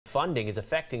funding is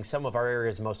affecting some of our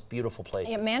area's most beautiful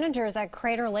places. Yeah, managers at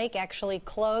Crater Lake actually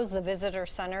closed the visitor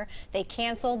center. They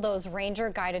canceled those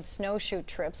ranger-guided snowshoe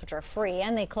trips, which are free,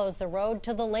 and they closed the road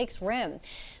to the lake's rim.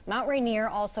 Mount Rainier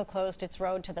also closed its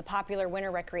road to the popular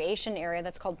winter recreation area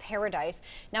that's called Paradise.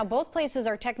 Now, both places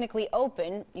are technically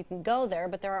open. You can go there,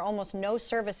 but there are almost no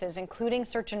services, including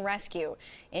search and rescue.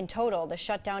 In total, the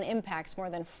shutdown impacts more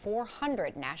than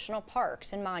 400 national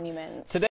parks and monuments. Today